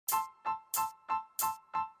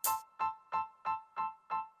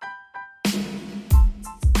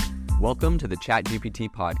Welcome to the ChatGPT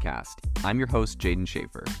podcast. I'm your host, Jaden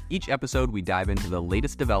Schaefer. Each episode, we dive into the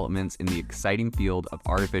latest developments in the exciting field of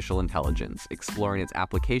artificial intelligence, exploring its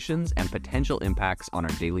applications and potential impacts on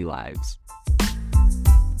our daily lives.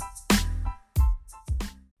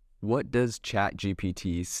 What does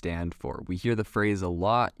ChatGPT stand for? We hear the phrase a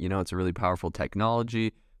lot. It's a really powerful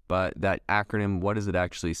technology, but that acronym, what does it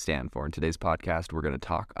actually stand for? In today's podcast, we're going to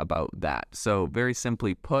talk about that. So very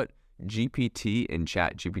simply put, GPT in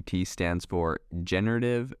ChatGPT stands for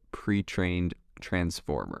Generative Pretrained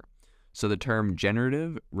Transformer. So the term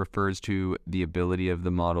generative refers to the ability of the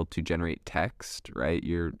model to generate text, right?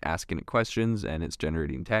 You're asking it questions and it's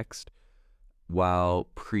generating text. While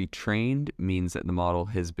pre-trained means that the model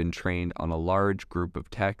has been trained on a large group of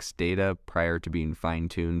text data prior to being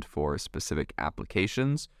fine-tuned for specific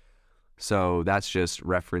applications. So that's just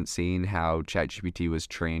referencing how ChatGPT was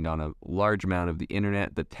trained on a large amount of the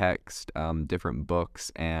internet, the text, different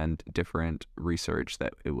books, and different research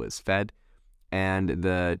that it was fed. And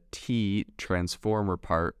the T, transformer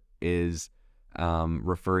part, is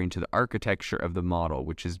referring to the architecture of the model,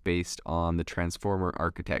 which is based on the transformer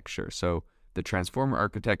architecture. So the transformer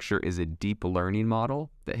architecture is a deep learning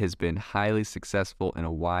model that has been highly successful in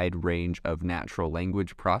a wide range of natural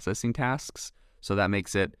language processing tasks. So that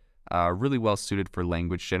makes it really well suited for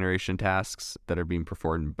language generation tasks that are being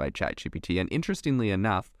performed by ChatGPT. And interestingly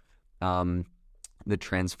enough, the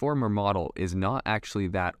transformer model is not actually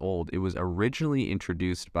that old. It was originally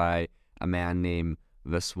introduced by a man named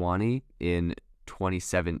Vaswani in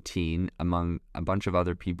 2017 among a bunch of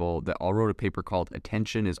other people that all wrote a paper called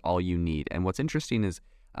Attention is All You Need. And what's interesting is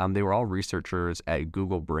they were all researchers at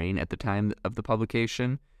Google Brain at the time of the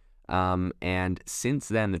publication. And since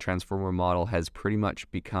then, the transformer model has pretty much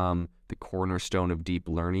become the cornerstone of deep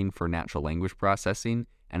learning for natural language processing,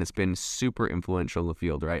 and it's been super influential in the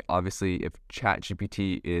field, right? Obviously, if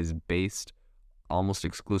ChatGPT is based almost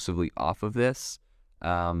exclusively off of this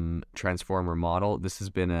transformer model, this has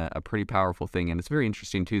been a pretty powerful thing. And it's very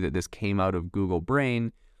interesting, too, that this came out of Google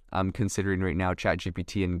Brain, considering right now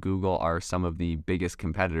ChatGPT and Google are some of the biggest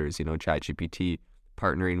competitors. ChatGPT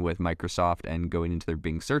partnering with Microsoft and going into their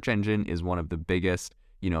Bing search engine is one of the biggest,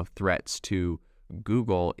 threats to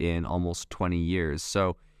Google in almost 20 years.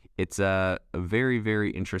 So it's a very, very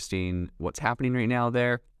interesting what's happening right now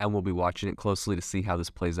there, and we'll be watching it closely to see how this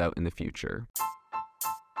plays out in the future.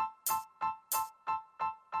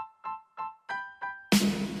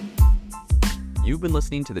 You've been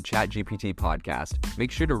listening to the ChatGPT podcast. Make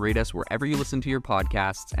sure to rate us wherever you listen to your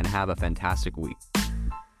podcasts and have a fantastic week.